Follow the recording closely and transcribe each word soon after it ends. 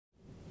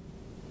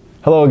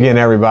Hello again,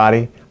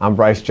 everybody. I'm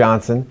Bryce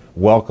Johnson.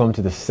 Welcome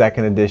to the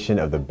second edition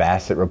of the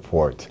Bassette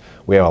Report.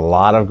 We have a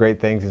lot of great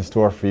things in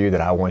store for you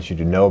that I want you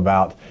to know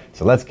about.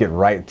 So let's get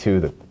right to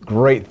the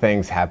great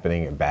things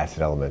happening at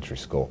Bassette Elementary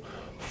School.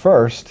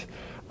 First,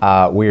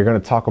 we are going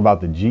to talk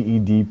about the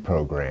GED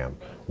program.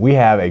 We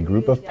have a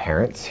group of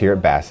parents here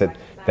at Bassette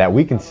that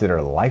we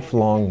consider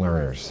lifelong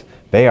learners.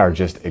 They are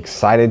just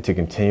excited to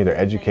continue their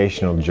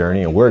educational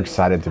journey, and we're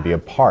excited to be a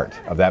part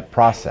of that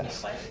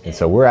process. And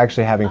so we're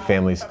actually having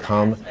families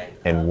come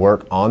and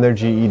work on their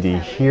GED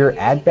here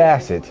at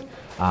Bassette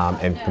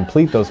and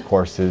complete those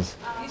courses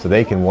so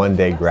they can one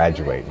day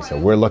graduate. And so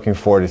we're looking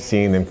forward to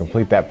seeing them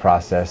complete that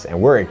process, and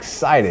we're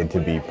excited to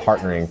be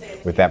partnering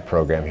with that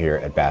program here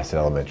at Bassette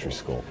Elementary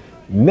School.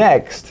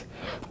 Next,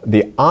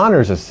 the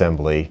Honors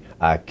Assembly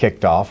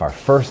kicked off our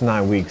first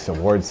 9 weeks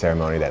award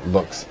ceremony that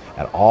looks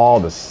at all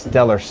the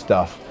stellar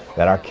stuff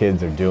that our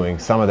kids are doing.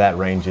 Some of that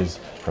ranges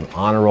from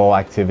honor roll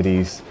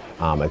activities,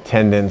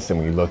 attendance, and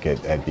we look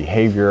at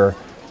behavior.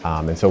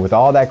 And so with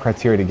all that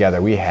criteria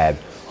together, we had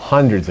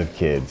hundreds of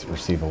kids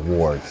receive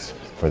awards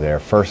for their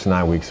first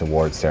 9 weeks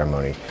award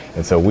ceremony.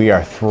 And so we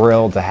are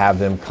thrilled to have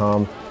them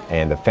come,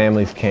 and the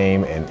families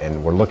came,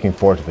 and we're looking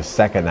forward to the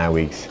second 9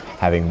 weeks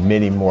having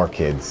many more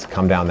kids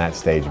come down that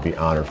stage and be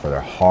honored for their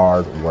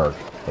hard work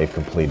they've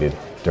completed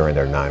during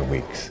their 9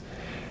 weeks.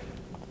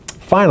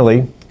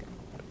 Finally,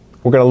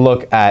 we're going to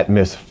look at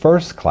Miss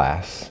First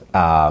Class.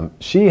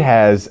 She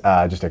has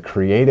just a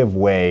creative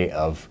way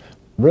of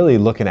really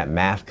looking at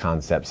math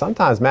concepts.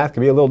 Sometimes math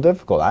can be a little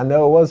difficult. I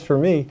know it was for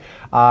me.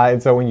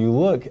 And so when you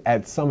look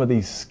at some of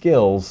these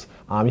skills,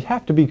 you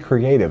have to be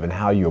creative in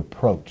how you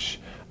approach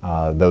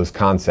those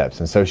concepts.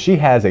 And so she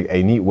has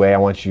a neat way I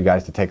want you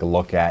guys to take a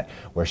look at,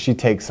 where she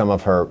takes some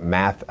of her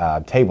math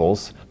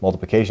tables,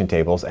 multiplication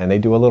tables, and they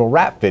do a little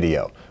rap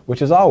video,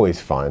 which is always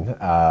fun.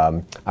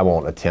 I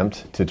won't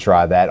attempt to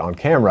try that on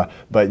camera,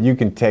 but you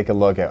can take a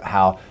look at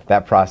how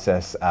that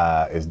process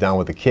is done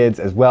with the kids,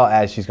 as well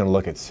as she's going to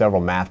look at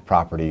several math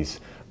properties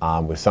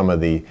with some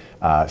of the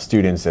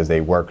students as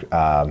they work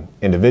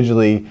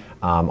individually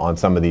on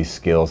some of these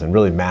skills and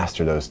really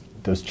master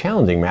those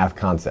challenging math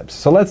concepts.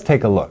 So let's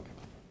take a look.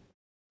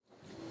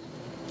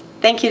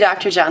 Thank you,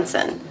 Dr.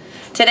 Johnson.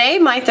 Today,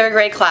 my third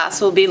grade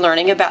class will be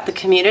learning about the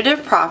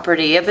commutative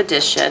property of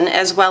addition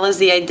as well as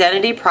the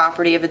identity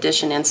property of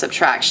addition and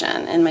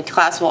subtraction. And my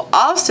class will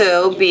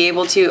also be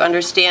able to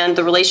understand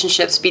the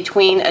relationships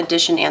between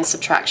addition and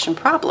subtraction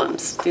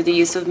problems through the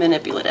use of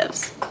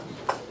manipulatives.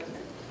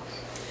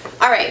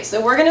 Alright,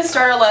 so we're going to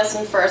start our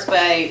lesson first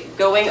by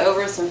going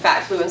over some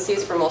fact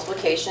fluencies for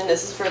multiplication.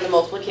 This is for the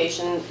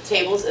multiplication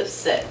tables of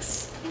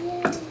 6.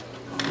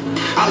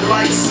 I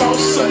like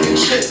salsa and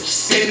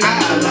chips, and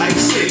I like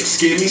 6.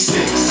 Give me 6.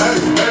 Hey,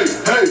 hey,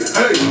 hey,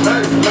 hey,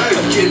 hey, hey.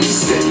 Give me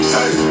 6.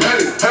 Hey,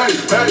 hey, hey,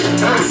 hey,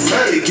 hey,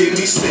 hey. Give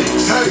me 6.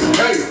 Hey,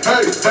 hey,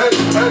 hey, hey,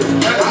 hey,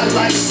 hey. I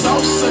like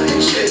salsa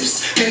and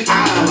chips, and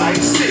I like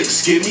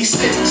 6. Give me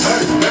 6.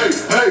 Hey, hey,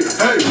 hey,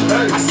 hey,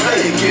 hey. I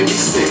say, give me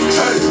 6.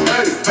 Hey,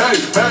 hey, hey,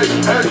 hey,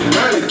 hey,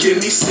 hey.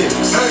 Give me 6.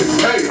 Hey,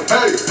 hey,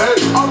 hey, hey.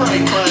 All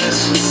right,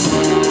 class.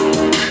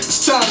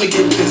 It's time to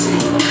get busy.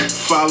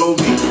 Follow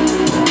me.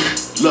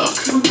 Look,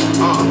 6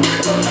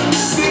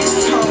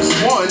 times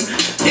 1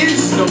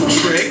 is no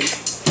trick,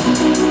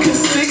 'cause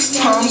 6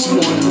 times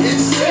 1 is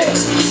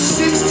 6.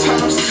 6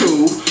 times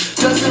 2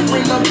 doesn't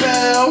ring a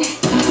bell,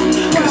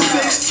 'cause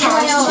 6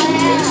 times 2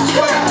 is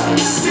 12.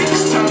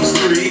 6 times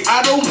 3,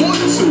 I don't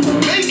want to,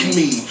 make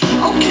me.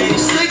 Okay,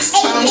 6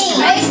 times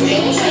 3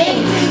 is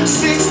 18.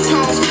 6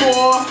 times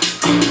 4,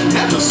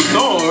 never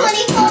snore.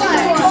 6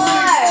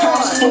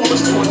 times 4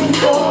 is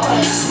 24.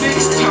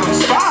 6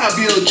 times 5,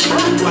 you'll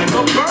chirp like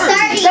a bird.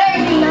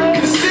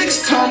 'Cause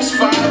 6 times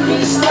 5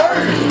 is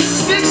 30.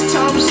 6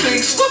 times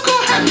 6, look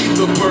how happy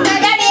the bird is.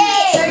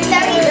 6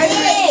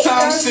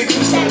 times 6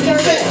 is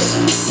 36.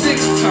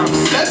 6 times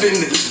 7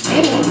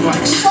 is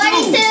like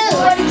 42.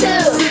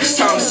 6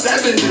 times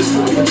 7 is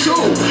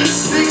 42.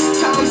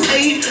 6 times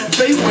 8,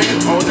 they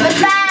went on a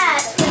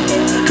date.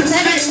 'Cause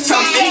 6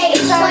 times 8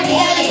 is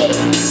 28.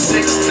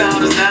 6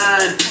 times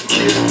 9,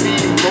 give me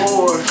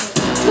more.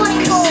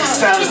 6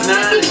 times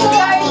 9 is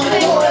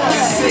 34.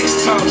 6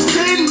 times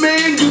 10,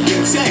 man, you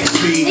can text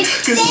me.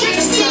 'Cause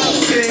 6 times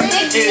 10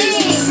 is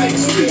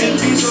 60. And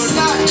these are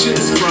not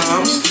just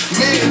rhymes,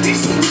 man,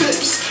 these are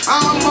tips.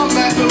 I'm a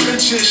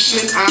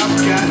mathematician, I've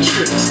got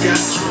tricks. Got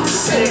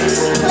 6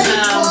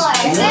 times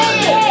 1.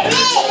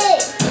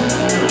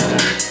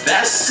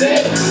 That's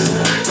 6.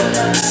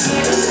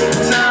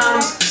 6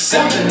 times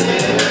 7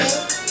 is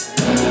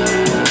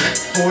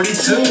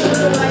 42.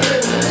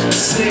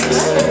 6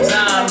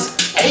 times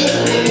 8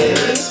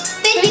 is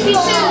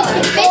 54.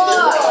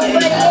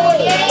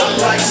 I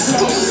like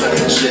salsa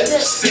and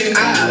chips, and I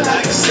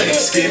like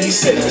 6. Give me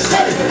 6.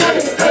 Hey, hey,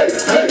 hey,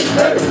 hey,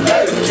 hey,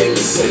 hey. Give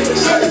me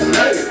 6. Hey,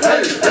 hey,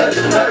 hey, hey,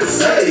 hey,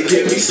 hey.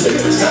 Give me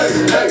 6. Hey,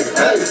 hey,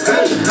 hey,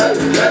 hey, hey,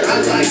 hey.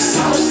 I like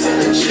salsa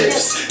and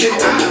chips,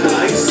 and I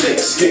like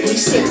 6. Give me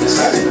 6.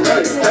 Hey,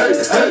 hey, hey,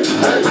 hey,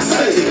 hey. I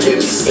say, give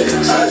me 6.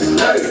 Hey,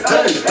 hey,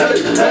 hey, hey,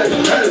 hey,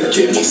 hey.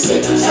 Give me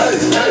 6. Hey.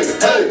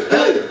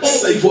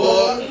 Say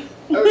what?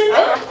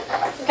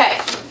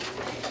 Okay.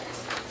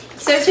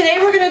 So today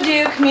we're going to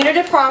do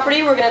commutative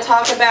property. We're going to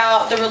talk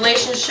about the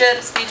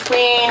relationships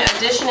between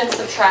addition and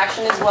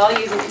subtraction as well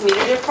using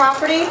commutative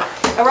property.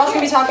 And we're also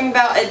going to be talking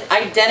about an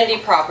identity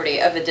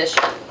property of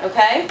addition.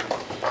 Okay?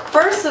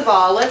 First of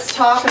all, let's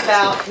talk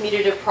about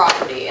commutative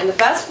property. And the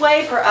best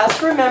way for us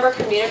to remember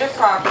commutative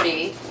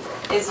property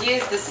is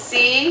use the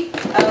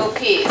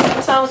COP.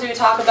 Sometimes when we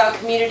talk about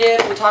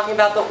commutative, we're talking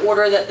about the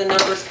order that the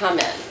numbers come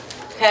in.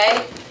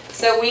 Okay?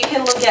 So we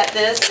can look at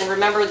this and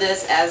remember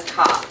this as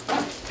COP.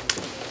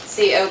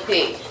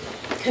 COP.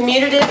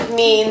 Commutative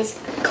means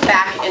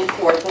back and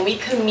forth. When we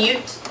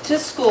commute to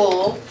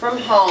school from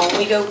home,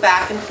 we go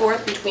back and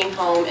forth between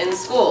home and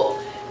school.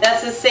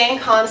 That's the same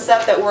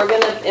concept that we're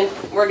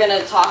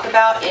gonna talk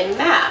about in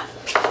math.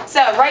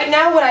 So right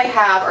now what I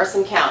have are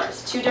some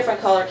counters, 2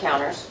 different color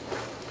counters.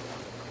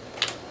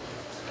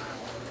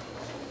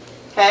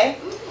 Okay?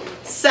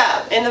 So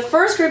in the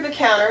first group of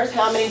counters,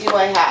 how many do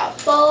I have?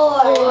 4.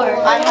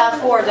 I have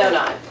 4, don't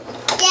I?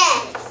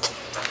 Yes.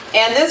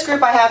 And this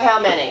group I have how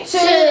many? 2.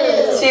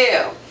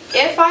 2.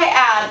 If I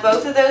add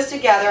both of those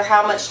together,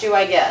 how much do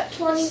I get?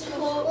 6.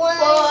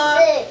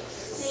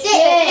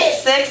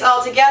 6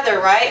 altogether,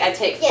 right? I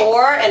take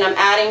 4 and I'm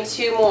adding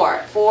 2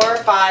 more. 4,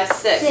 5,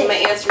 6. So my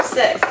answer is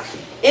 6.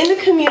 In the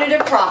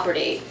commutative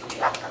property,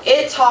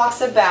 it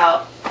talks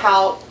about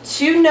how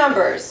 2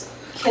 numbers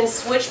can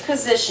switch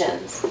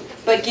positions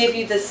but give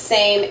you the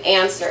same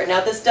answer.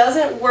 Now this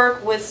doesn't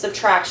work with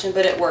subtraction,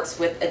 but it works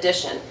with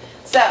addition.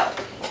 So,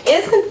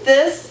 isn't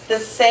this the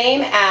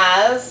same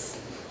as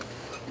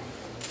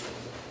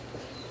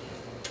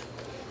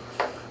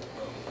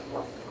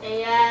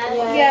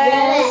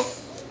Yes.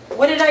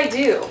 what did I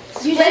do?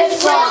 You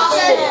just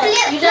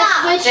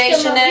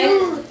switched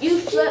Shanae? You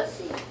flipped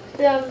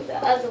them the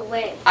other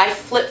way. I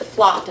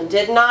flip-flopped them,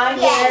 didn't I?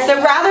 Yes.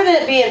 So rather than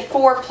it being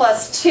 4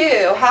 plus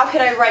 2, how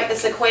could I write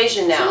this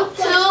equation now? 2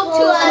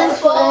 plus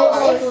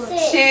 4.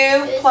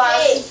 2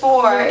 plus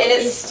 4, and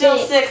it's still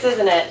 6,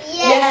 isn't it?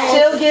 Yes. It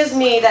still gives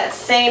me that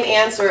same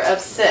answer of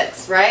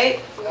 6, right?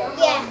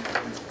 Yeah.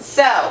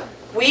 So,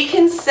 we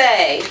can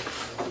say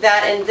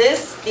that in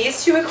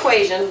these 2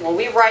 equations, when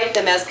we write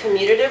them as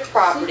commutative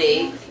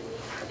property,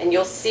 and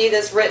you'll see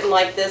this written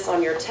like this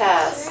on your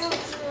test,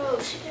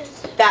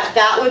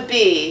 that would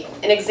be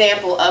an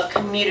example of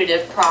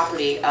commutative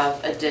property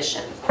of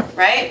addition,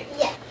 right?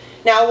 Yeah.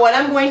 Now what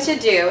I'm going to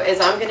do is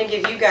I'm going to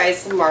give you guys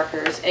some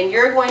markers, and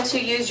you're going to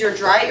use your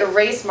dry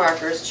erase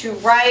markers to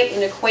write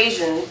an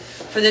equation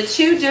for the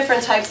 2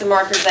 different types of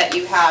markers that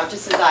you have,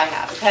 just as I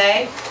have,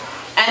 okay?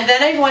 And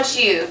then I want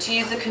you to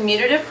use the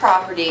commutative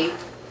property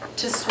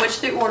to switch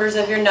the orders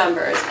of your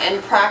numbers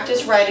and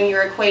practice writing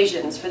your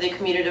equations for the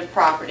commutative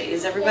property.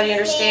 Does everybody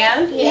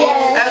understand?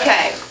 Yes.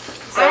 Okay.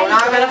 So we're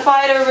not going to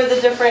fight over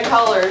the different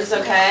colors,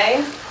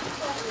 okay?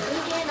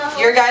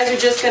 You guys are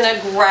just going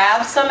to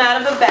grab some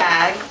out of a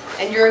bag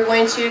and you're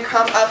going to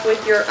come up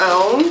with your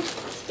own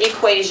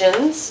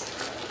equations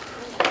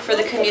for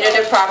the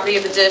commutative property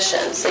of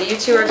addition. So you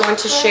 2 are going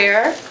to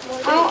share.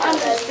 I don't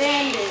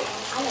understand it.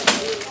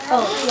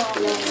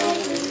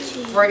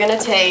 We're going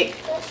to take,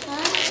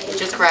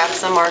 just grab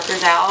some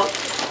markers out,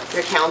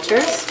 your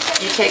counters.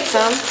 You take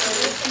some,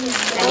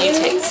 and you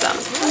take some,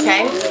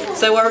 okay?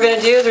 So what we're going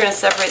to do is we're going to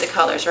separate the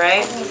colors,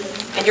 right?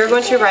 And you're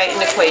going to write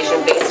an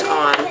equation based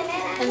on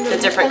the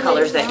different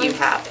colors that you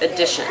have,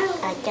 addition,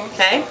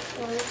 okay?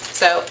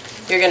 So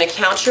you're going to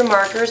count your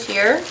markers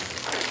here.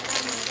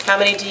 How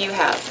many do you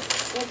have? 1,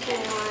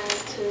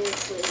 2,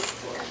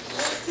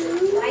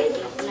 3,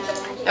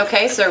 4.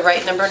 Okay, so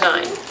write number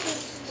 9.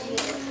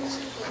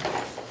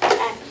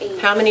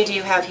 How many do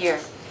you have here?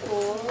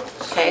 4.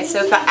 Okay,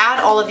 so if I add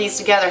all of these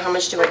together, how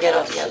much do I get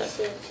altogether?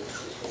 13.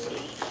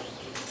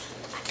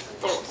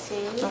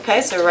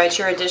 Okay, so write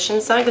your addition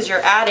sign because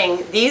you're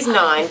adding these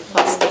 9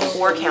 plus the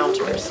 4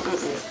 counters.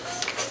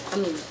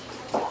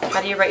 How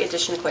do you write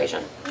addition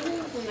equation? 9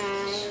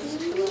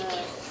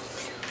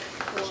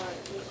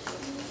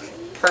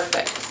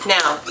 Perfect.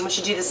 Now, I want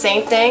you to do the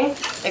same thing,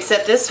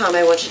 except this time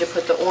I want you to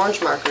put the orange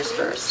markers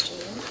first.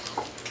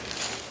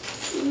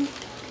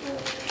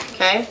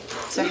 Okay,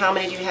 so how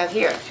many do you have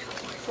here?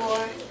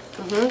 4.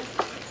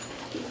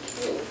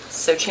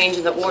 So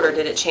changing the order,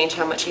 did it change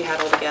how much you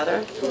had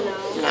altogether?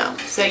 No. No.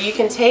 So you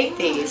can take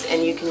these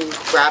and you can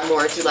grab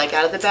more if you like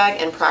out of the bag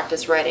and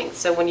practice writing.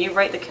 So when you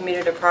write the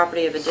commutative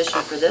property of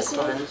addition for this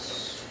one,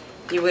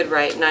 you would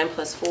write 9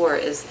 plus 4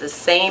 is the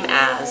same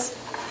as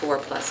 4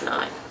 plus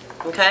 9.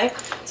 Okay?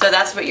 So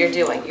that's what you're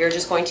doing. You're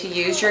just going to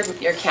use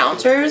your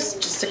counters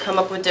just to come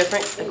up with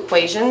different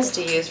equations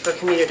to use for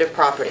commutative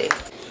property.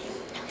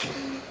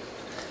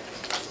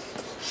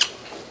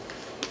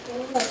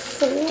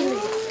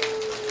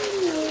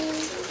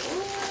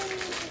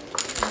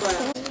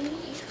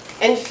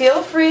 And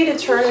feel free to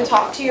turn and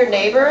talk to your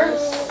neighbor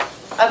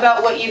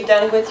about what you've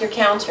done with your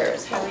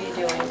counters. How are you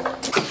doing?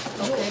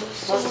 Okay.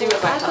 Let's do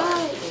it by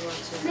color.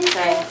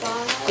 Okay.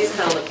 These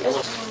kind of look good.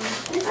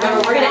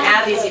 Remember, we're going to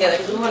add these together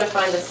because we want to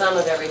find the sum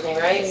of everything,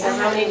 right? So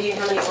how many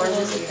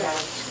oranges do you have?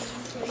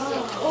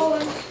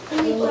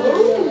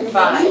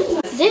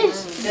 5.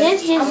 This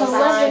is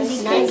 11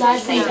 because I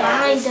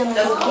combined them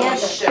Doesn't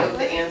always together. show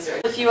the answer.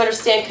 If you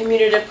understand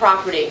commutative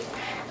property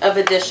of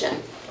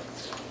addition.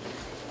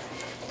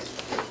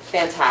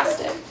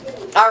 Fantastic.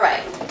 All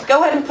right,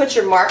 go ahead and put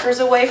your markers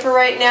away for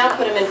right now.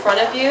 Put them in front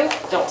of you.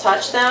 Don't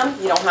touch them.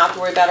 You don't have to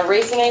worry about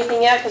erasing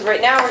anything yet because right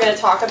now we're going to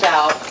talk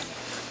about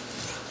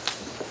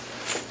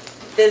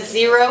the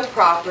zero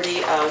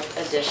property of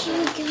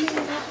addition.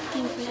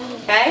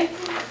 Okay?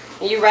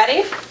 Are you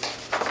ready?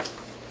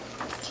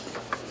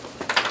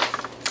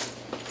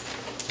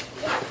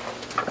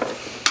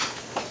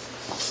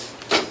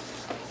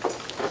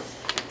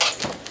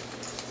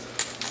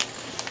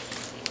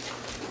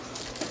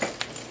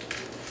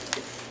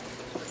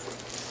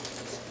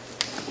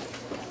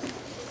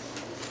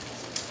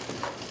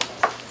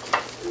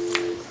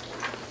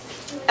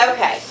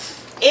 Okay,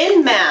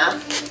 in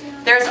math,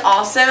 there's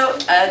also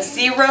a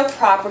zero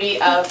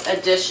property of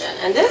addition,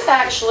 and this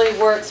actually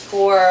works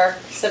for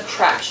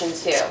subtraction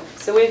too.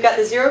 So we've got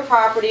the zero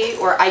property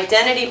or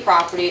identity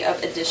property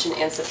of addition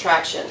and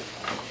subtraction.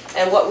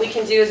 And what we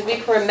can do is we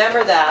can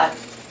remember that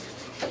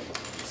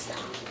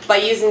by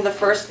using the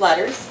first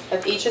letters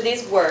of each of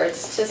these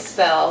words to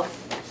spell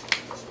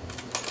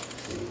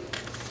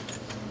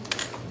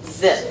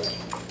zip.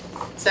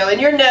 So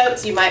in your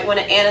notes, you might want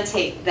to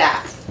annotate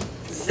that,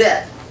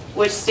 zip,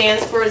 which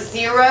stands for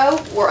zero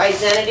or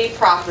identity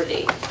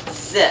property,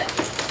 zip.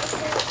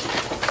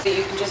 So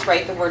you can just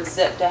write the word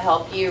zip to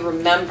help you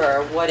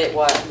remember what it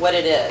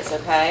is,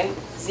 okay?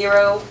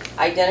 Zero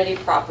identity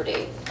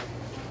property.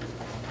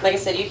 Like I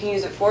said, you can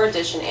use it for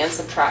addition and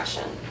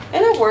subtraction.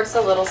 And it works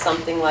a little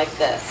something like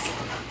this.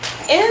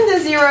 In the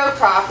zero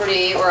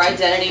property or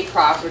identity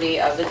property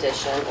of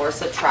addition or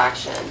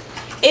subtraction,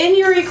 in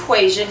your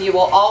equation you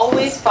will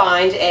always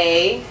find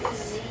a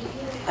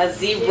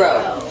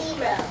zero.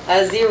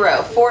 A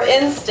zero. For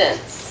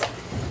instance,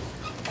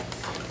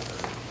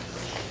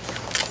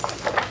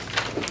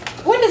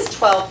 what is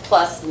 12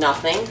 plus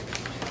nothing?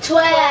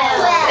 12.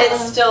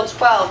 It's still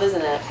 12,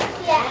 isn't it?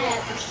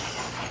 Yes.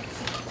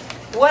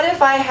 What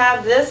if I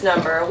have this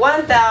number,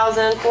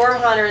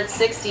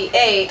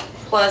 1,468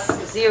 plus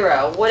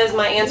 0? What is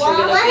my answer going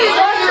to be?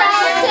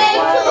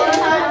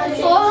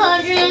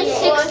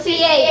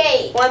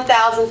 1,468.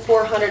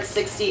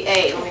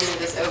 1,468. Let me move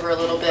this over a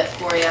little bit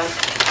for you.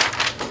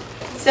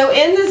 So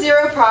in the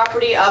zero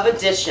property of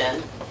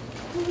addition,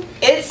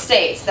 it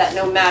states that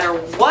no matter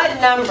what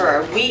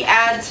number we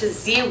add to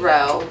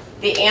 0,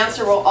 the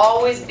answer will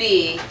always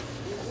be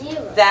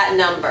that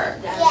number.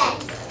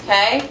 Yes.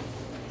 Okay?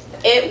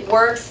 It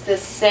works the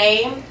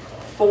same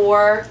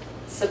for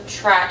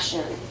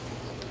subtraction.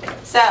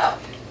 So,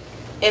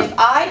 if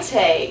I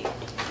take,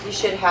 you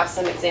should have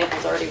some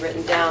examples already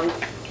written down.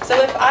 So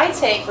if I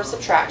take, for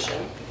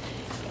subtraction,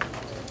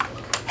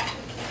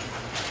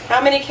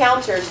 how many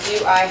counters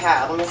do I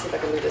have? Let me see if I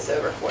can move this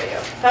over for you.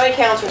 How many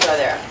counters are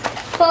there?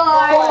 4.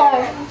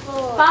 5.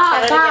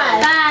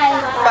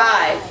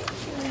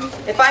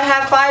 5. If I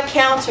have 5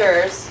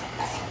 counters,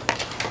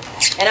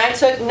 and I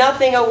took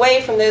nothing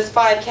away from those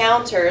 5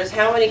 counters,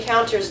 how many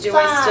counters do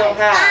I still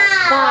have? 5.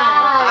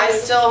 I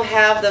still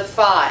have the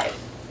 5,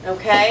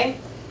 okay?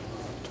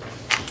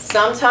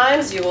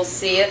 Sometimes you will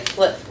see it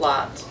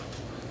flip-flopped.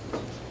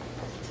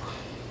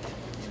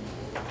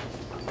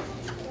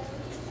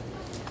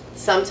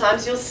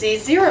 Sometimes you'll see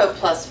 0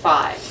 plus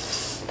 5,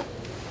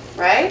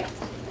 right?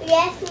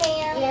 Yes,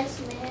 ma'am. Yes,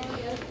 ma'am.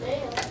 Yes,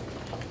 ma'am.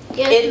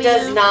 It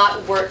does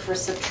not work for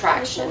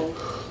subtraction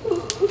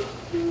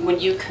when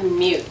you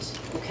commute.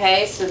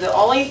 Okay, so the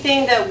only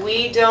thing that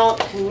we don't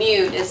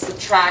commute is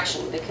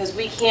subtraction because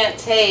we can't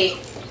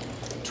take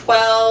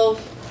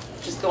 12,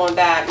 just going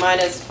back,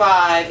 minus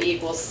 5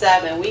 equals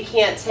 7. We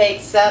can't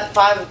take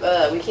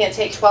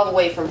 12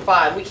 away from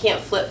 5. We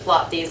can't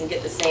flip-flop these and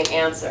get the same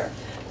answer.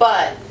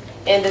 But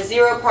in the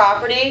zero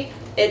property,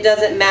 it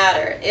doesn't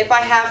matter. If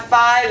I have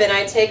 5 and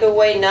I take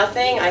away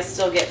nothing, I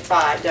still get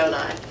 5, don't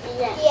I?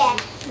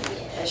 Yes.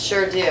 I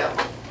sure do.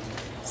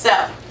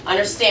 So,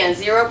 understand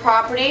zero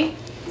property,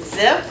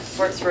 zip,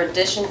 works for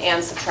addition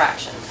and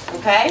subtraction.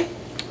 Okay?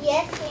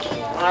 Yes,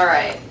 ma'am. All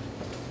right.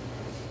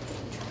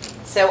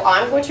 So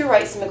I'm going to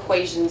write some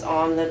equations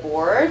on the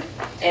board,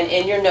 and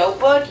in your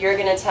notebook, you're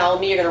going to tell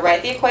me, you're going to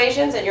write the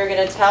equations, and you're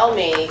going to tell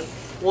me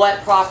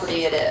what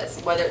property it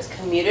is, whether it's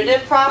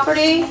commutative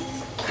property,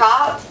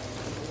 cop,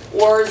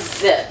 or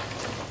zip.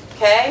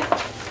 Okay?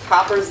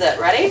 Cop or zip.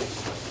 Ready?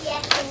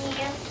 Yes,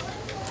 ma'am.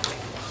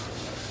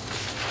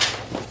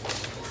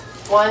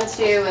 1,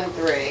 2, and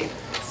 3.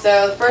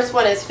 So the first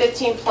one is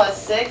 15 plus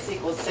 6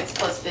 equals 6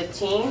 plus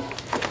 15.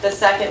 The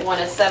second one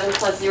is 7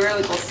 plus 0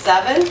 equals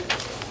 7.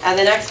 And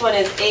the next one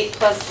is 8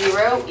 plus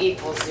 0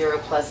 equals 0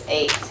 plus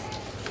 8.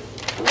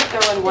 Let me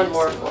throw in one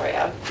more for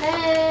you.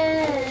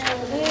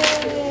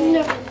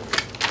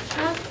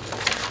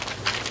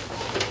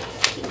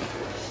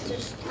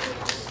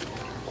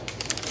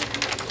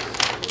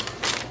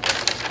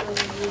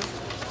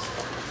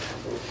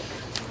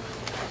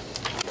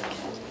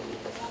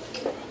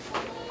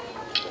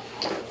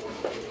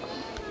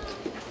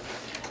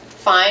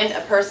 Find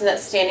a person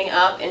that's standing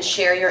up and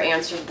share your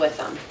answers with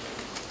them.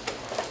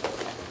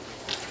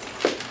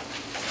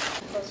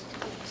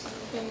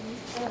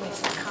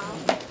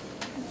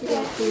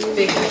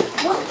 Big.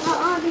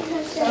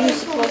 You're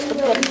supposed to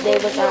put they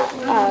was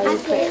you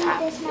put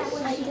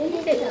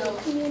it out.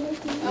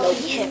 No,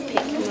 you can't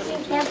pick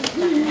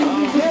community.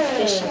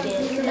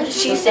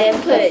 She said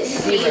put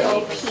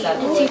COP.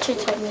 The teacher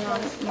told me on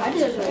it.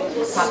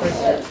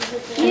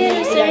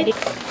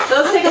 So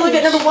let's take a look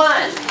at number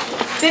 1.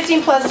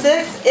 15 plus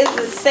 6 is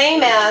the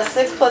same as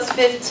 6 plus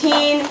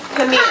 15,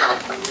 Camille.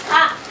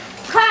 Cop.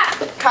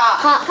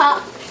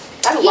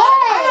 I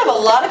have a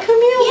lot of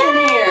Camille's in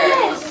here.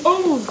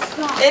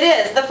 It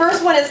is. The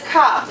first one is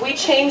cop. We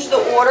changed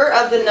the order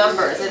of the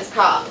numbers. It's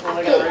cop. Oh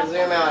my god, we're gonna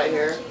zoom out of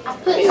here.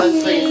 Let me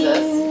unfreeze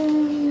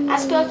this. I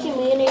spelled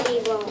community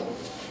wrong.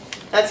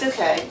 That's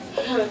okay.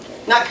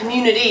 Not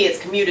community, it's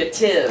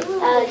commutative.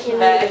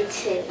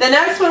 Commutative. The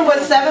next one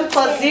was 7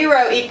 plus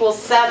 0 equals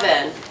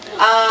 7.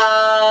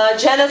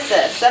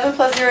 Genesis. 7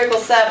 plus 0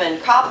 equals 7.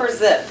 Cop or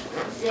zip?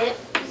 Zip.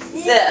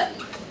 Zip.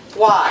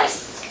 Why?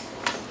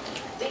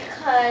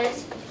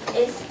 Because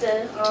it's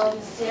the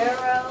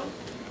 0.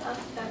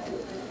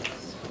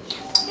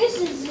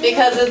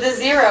 Because of the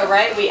 0,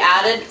 right? We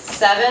added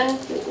 7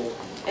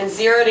 and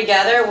 0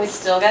 together, and we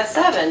still got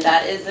 7.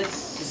 That is the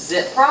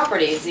zip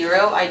property,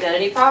 0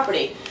 identity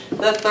property.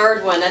 The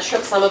third one, that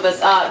tripped some of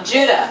us up.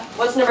 Judah,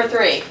 what's number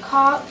 3?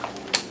 Cop.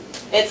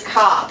 It's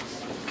cop.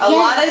 A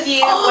lot of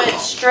you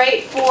went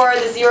straight for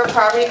the 0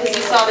 property because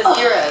you saw the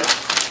zeros.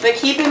 But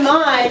keep in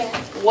mind,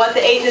 what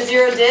the 8 and the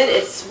 0 did,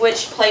 it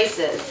switched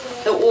places.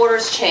 The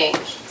orders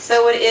changed.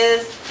 So it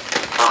is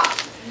cop.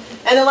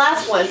 And the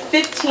last one,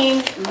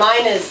 15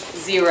 minus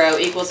 0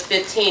 equals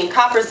 15.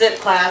 Cop or zip,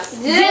 class?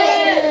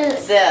 Zip.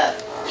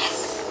 Zip.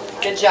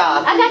 Good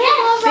job. I got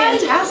that one right.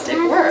 Fantastic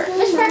work.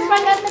 Miss Frank,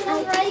 I got that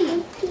one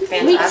right.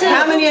 Fantastic.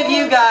 How many of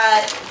you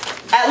got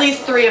at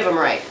least 3 of them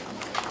right?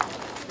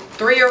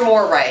 3 or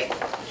more right?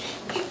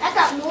 I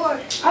got more.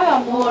 I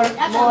got more.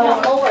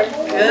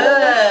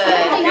 Good.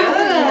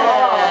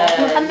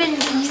 I'm in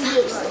these.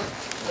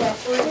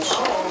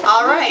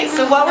 All right,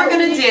 so what we're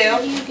going to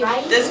do,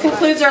 this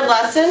concludes our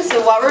lesson.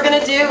 So what we're going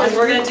to do is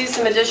we're going to do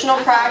some additional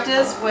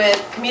practice with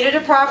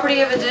commutative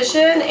property of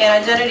addition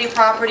and identity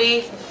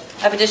property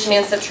of addition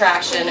and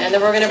subtraction. And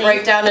then we're going to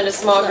break down into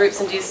small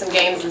groups and do some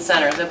games and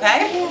centers,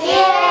 okay?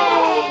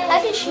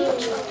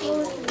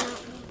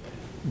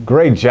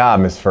 Great job,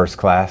 Miss First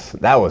Class.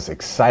 That was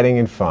exciting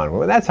and fun.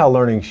 Well, that's how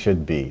learning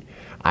should be.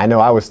 I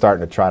know I was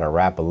starting to try to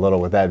rap a little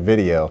with that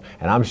video,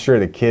 and I'm sure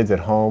the kids at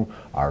home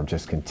are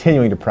just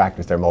continuing to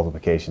practice their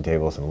multiplication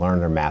tables and learn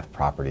their math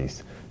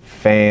properties.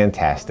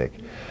 Fantastic.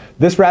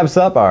 This wraps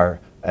up our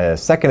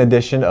second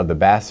edition of the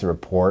Bassett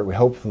Report. We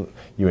hope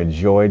you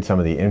enjoyed some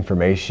of the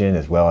information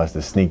as well as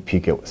the sneak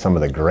peek at some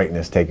of the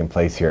greatness taking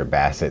place here at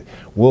Bassett.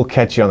 We'll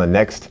catch you on the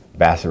next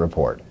Bassett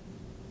Report.